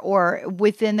or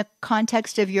within the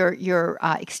context of your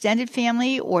extended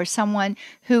family, or someone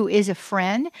who is a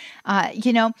friend,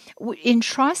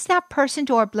 entrust that person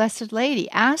to our Blessed Lady.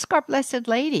 Ask our Blessed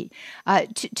Lady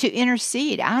to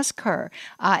intercede. Ask her.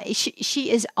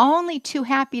 She is only too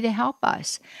happy to help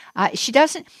us. She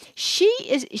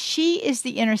is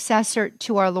the intercessor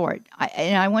to our Lord.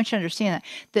 And I want you to understand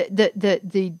that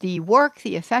the work,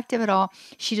 the effect of it all,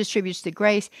 she distributes the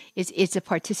grace. It's a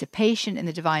participation in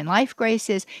the divine life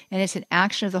graces, and it's an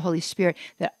action of the Holy Spirit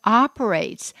that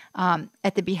operates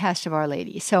at the behest of Our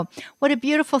Lady. So what a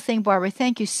beautiful thing, Barbara.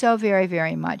 Thank you so very,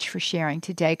 very much for sharing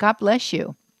today. God bless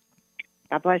you.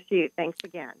 God bless you. Thanks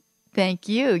again. Thank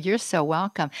you. You're so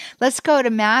welcome. Let's go to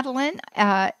Madalyn,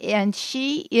 and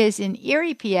she is in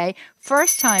Erie, PA,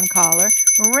 first-time caller,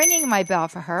 ringing my bell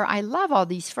for her. I love all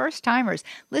these first-timers.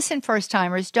 Listen,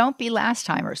 first-timers, don't be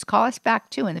last-timers. Call us back,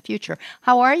 too, in the future.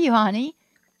 How are you, honey?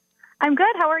 I'm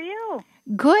good. How are you?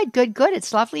 Good, good, good.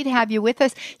 It's lovely to have you with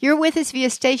us. You're with us via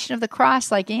Station of the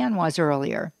Cross like Ann was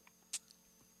earlier.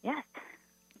 Yes.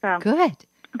 So, good.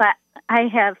 But I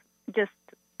have just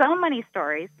so many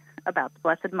stories about the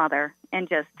Blessed Mother and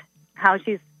just how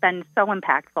she's been so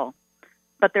impactful.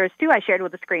 But there's two I shared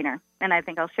with the screener, and I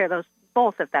think I'll share those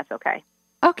both if that's okay.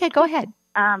 Okay, go ahead.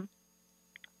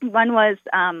 One was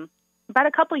about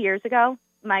a couple years ago,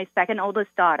 my second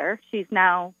oldest daughter, she's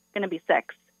now going to be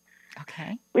 6.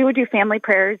 Okay. We would do family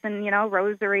prayers and,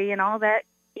 rosary and all that,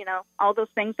 all those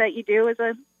things that you do as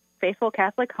a faithful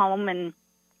Catholic home. And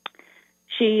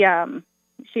she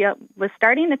was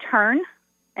starting to turn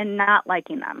and not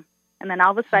liking them. And then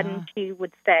all of a sudden she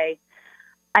would say,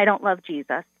 I don't love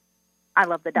Jesus. I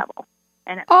love the devil.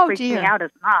 And it freaked me out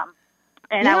as a mom.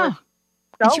 And I was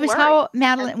so and she was worried. How,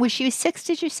 Madalyn, was she 6,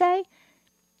 did you say?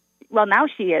 Well, now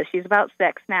she is. She's about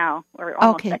 6 now, or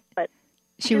almost 6. But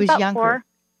she was younger.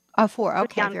 4. 4.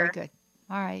 Okay, very good.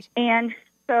 All right. And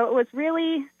so it was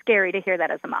really scary to hear that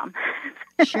as a mom.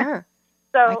 Sure.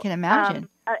 So I can imagine.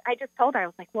 I just told her, I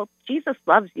was like, well, Jesus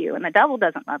loves you, and the devil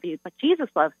doesn't love you, but Jesus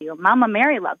loves you, and Mama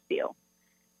Mary loves you.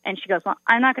 And she goes, well,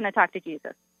 I'm not going to talk to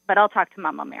Jesus, but I'll talk to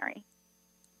Mama Mary.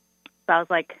 So I was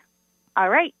like, all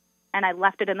right. And I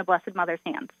left it in the Blessed Mother's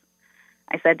hands.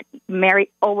 I said, Mary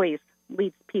always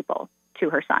leads people to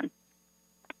her son.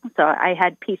 So I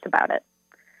had peace about it.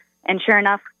 And sure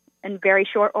enough, in very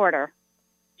short order,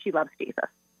 she loves Jesus.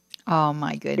 Oh,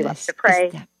 my goodness. She loves to pray.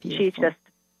 Isn't that beautiful? She's just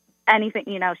anything,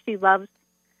 she loves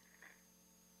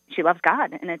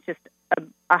God. And it's just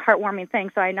a heartwarming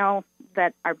thing. So I know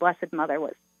that our Blessed Mother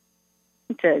was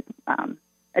to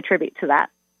attribute to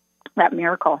that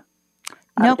miracle.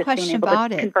 No question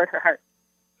about it. Convert her heart.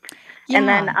 Yeah. And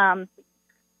then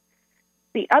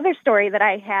the other story that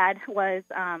I had was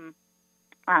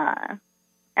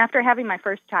after having my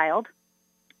first child,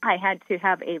 I had to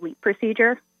have a LEEP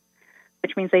procedure,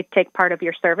 which means they take part of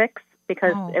your cervix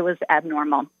because it was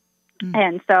abnormal.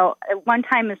 And so one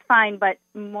time is fine, but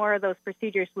more of those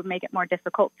procedures would make it more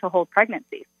difficult to hold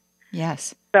pregnancies.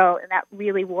 Yes. So that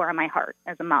really wore on my heart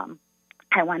as a mom.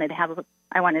 I wanted to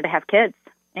have kids.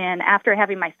 And after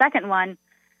having my second one,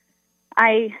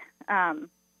 I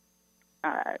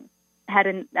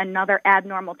had another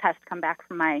abnormal test come back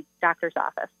from my doctor's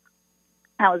office.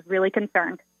 I was really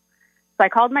concerned. So I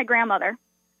called my grandmother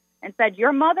and said,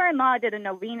 your mother-in-law did a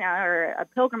novena or a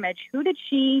pilgrimage.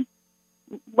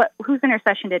 Whose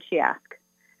intercession did she ask?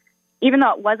 Even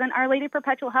though it wasn't Our Lady of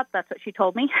Perpetual Help, that's what she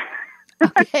told me.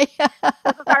 Okay.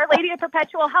 This is Our Lady of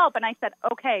Perpetual Help. And I said,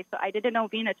 okay. So I did a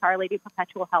novena to Our Lady of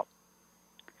Perpetual Help.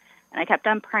 And I kept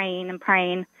on praying and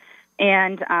praying.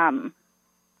 And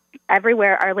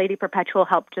everywhere Our Lady Perpetual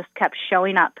Help just kept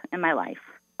showing up in my life.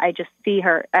 I just see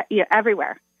her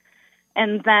everywhere.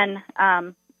 And then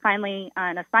finally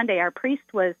on a Sunday, our priest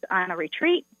was on a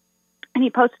retreat. And he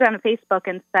posted on Facebook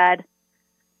and said,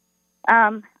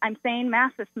 I'm saying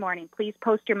Mass this morning. Please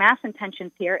post your Mass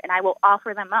intentions here, and I will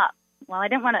offer them up. Well, I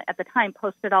didn't want to, at the time,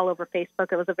 post it all over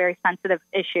Facebook. It was a very sensitive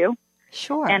issue.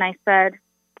 Sure. And I said,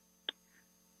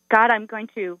 God, I'm going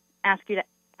to ask you to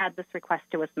add this request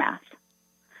to his Mass.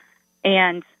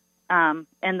 And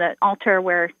the altar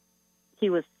where he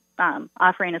was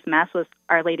offering his Mass was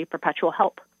Our Lady Perpetual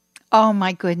Help. Oh,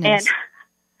 my goodness.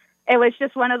 And it was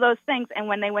just one of those things. And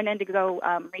when they went in to go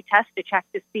retest to check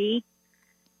to see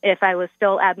if I was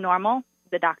still abnormal,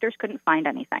 the doctors couldn't find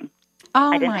anything.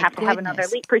 Oh, I didn't have to have another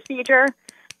LEEP procedure,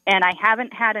 and I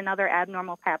haven't had another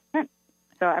abnormal pap since.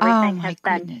 So everything has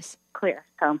been clear.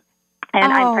 So,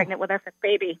 and I'm pregnant with our 5th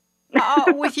baby.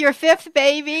 Oh, with your 5th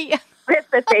baby?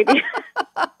 Christmas baby.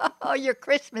 Oh, your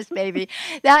Christmas baby.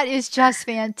 That is just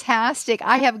fantastic.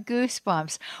 I have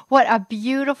goosebumps. What a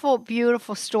beautiful,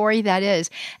 beautiful story that is.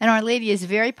 And Our Lady is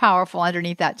very powerful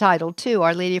underneath that title, too,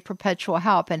 Our Lady of Perpetual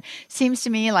Help. And seems to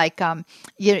me like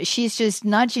she's just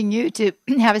nudging you to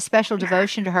have a special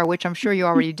devotion to her, which I'm sure you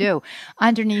already do,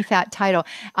 underneath that title.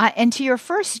 And to your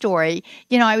first story,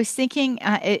 I was thinking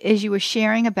as you were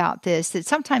sharing about this, that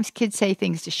sometimes kids say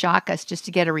things to shock us just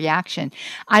to get a reaction.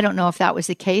 I don't know if that was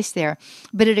the case there,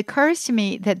 but it occurs to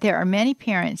me that there are many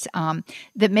parents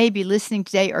that may be listening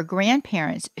today, or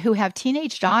grandparents who have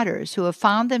teenage daughters who have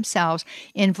found themselves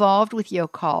involved with the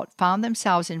occult, found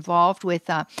themselves involved with,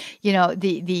 the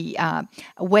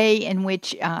way in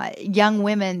which young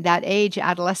women that age,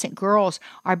 adolescent girls,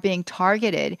 are being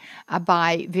targeted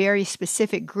by very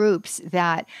specific groups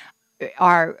that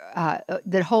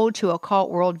hold to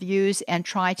occult worldviews and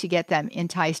try to get them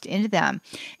enticed into them.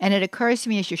 And it occurs to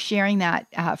me as you're sharing that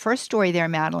first story there,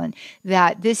 Madalyn,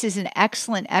 that this is an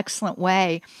excellent, excellent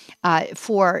way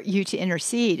for you to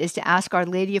intercede, is to ask Our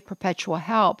Lady of Perpetual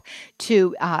Help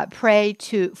to pray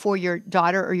for your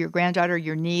daughter or your granddaughter,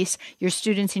 your niece, your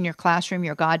students in your classroom,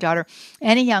 your goddaughter,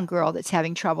 any young girl that's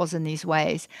having troubles in these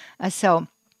ways. So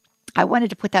I wanted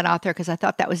to put that out there because I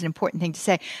thought that was an important thing to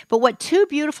say. But what two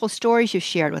beautiful stories you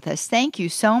shared with us. Thank you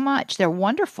so much. They're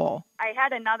wonderful. I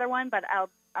had another one, but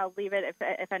I'll leave it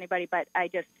if anybody. But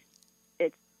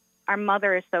it's our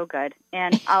mother is so good,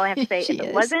 and all I have to say, if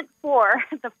it wasn't for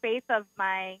the faith of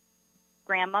my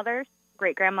grandmothers,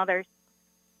 great grandmothers,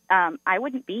 I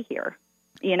wouldn't be here.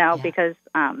 Because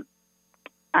the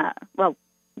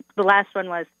last one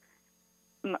was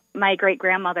my great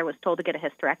grandmother was told to get a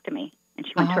hysterectomy. And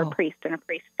she went to a priest, and a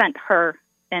priest sent her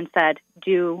and said,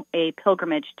 do a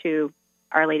pilgrimage to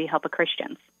Our Lady Help of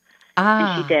Christians.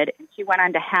 And she did. And she went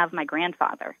on to have my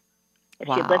grandfather. If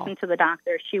she had listened to the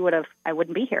doctor, I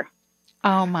wouldn't be here.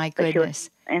 Oh, my goodness.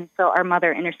 And so our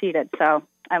mother interceded. So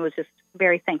I was just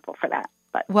very thankful for that.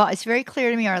 Well, it's very clear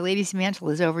to me Our Lady's mantle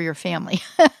is over your family.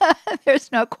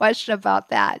 There's no question about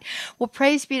that. Well,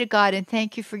 praise be to God, and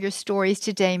thank you for your stories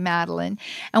today, Madalyn.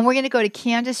 And we're going to go to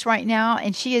Candace right now,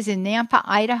 and she is in Nampa,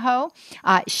 Idaho.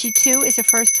 She, too, is a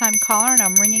first-time caller, and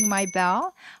I'm ringing my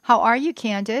bell. How are you,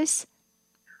 Candace?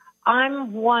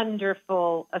 I'm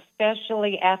wonderful,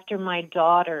 especially after my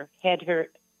daughter had her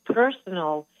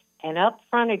personal and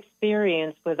upfront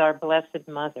experience with our Blessed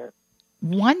Mother.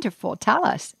 Wonderful. Tell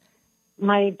us.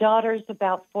 My daughter's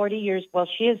about 40 years, well,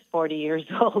 she is 40 years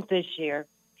old this year.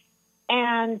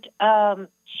 And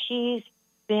she's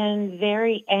been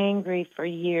very angry for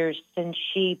years since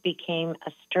she became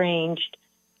estranged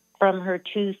from her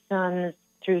two sons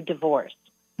through divorce.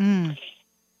 Then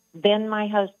my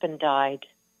husband died,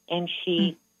 and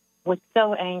she was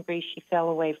so angry she fell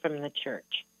away from the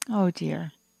church. Oh,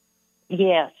 dear.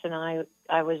 Yes, and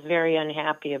I was very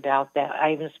unhappy about that.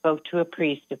 I even spoke to a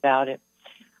priest about it.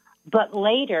 But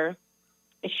later,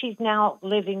 she's now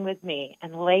living with me,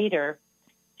 and later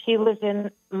she was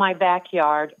in my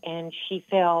backyard, and she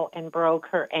fell and broke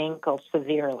her ankle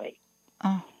severely.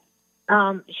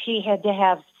 She had to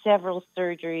have several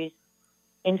surgeries.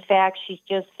 In fact, she's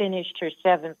just finished her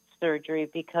 7th surgery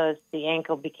because the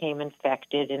ankle became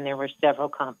infected, and there were several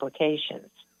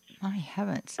complications. My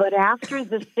heavens. But after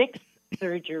the 6th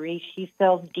surgery, she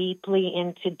fell deeply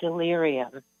into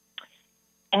delirium.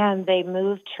 And they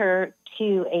moved her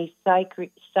to a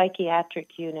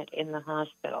psychiatric unit in the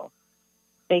hospital.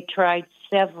 They tried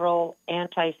several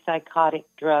antipsychotic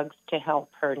drugs to help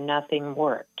her. Nothing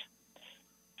worked.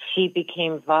 She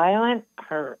became violent.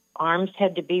 Her arms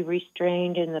had to be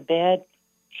restrained in the bed.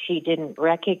 She didn't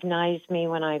recognize me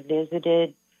when I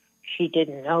visited. She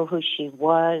didn't know who she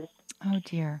was. Oh,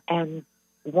 dear. And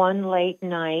one late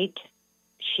night,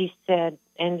 she said,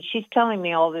 and she's telling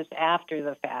me all this after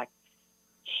the fact,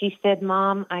 she said,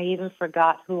 Mom, I even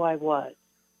forgot who I was.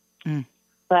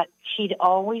 But she'd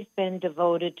always been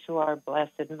devoted to our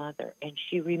Blessed Mother, and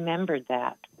she remembered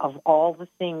that, of all the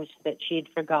things that she'd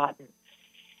forgotten.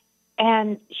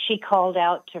 And she called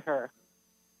out to her.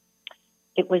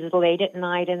 It was late at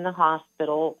night in the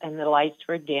hospital, and the lights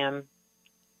were dim.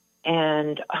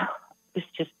 And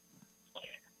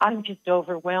I'm just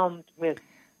overwhelmed with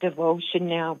devotion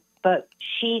now. But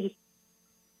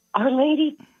Our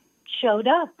Lady showed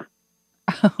up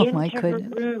into her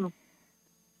room.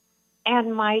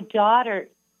 And my daughter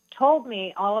told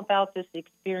me all about this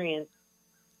experience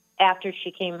after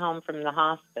she came home from the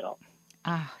hospital.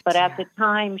 But at the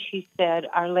time, she said,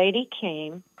 Our Lady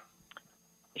came.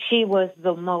 She was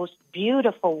the most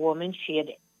beautiful woman she had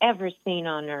ever seen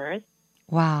on earth.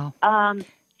 Wow.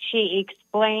 She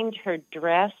explained her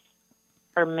dress,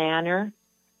 her manner,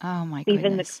 Oh, my Even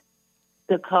goodness.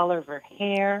 the color of her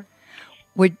hair.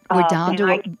 We're down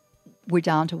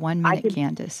and to 1 minute,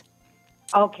 Candace.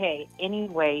 Okay,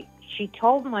 anyway, she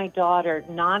told my daughter,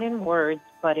 not in words,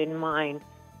 but in mind,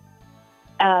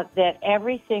 that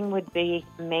everything would be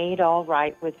made all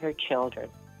right with her children.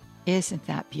 Isn't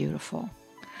that beautiful?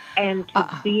 And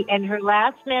and her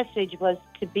last message was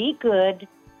to be good,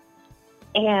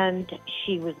 and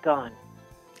she was gone.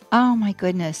 Oh, my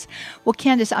goodness. Well,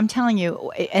 Candace, I'm telling you,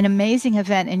 an amazing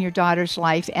event in your daughter's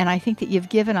life, and I think that you've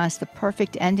given us the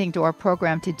perfect ending to our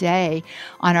program today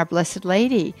on Our Blessed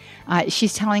Lady.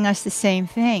 She's telling us the same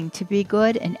thing, to be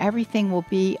good and everything will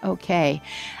be okay.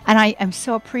 And I am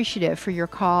so appreciative for your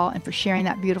call and for sharing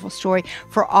that beautiful story.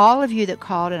 For all of you that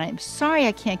called, and I'm sorry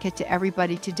I can't get to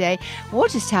everybody today. We'll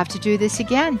just have to do this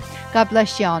again. God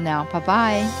bless y'all now.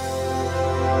 Bye-bye.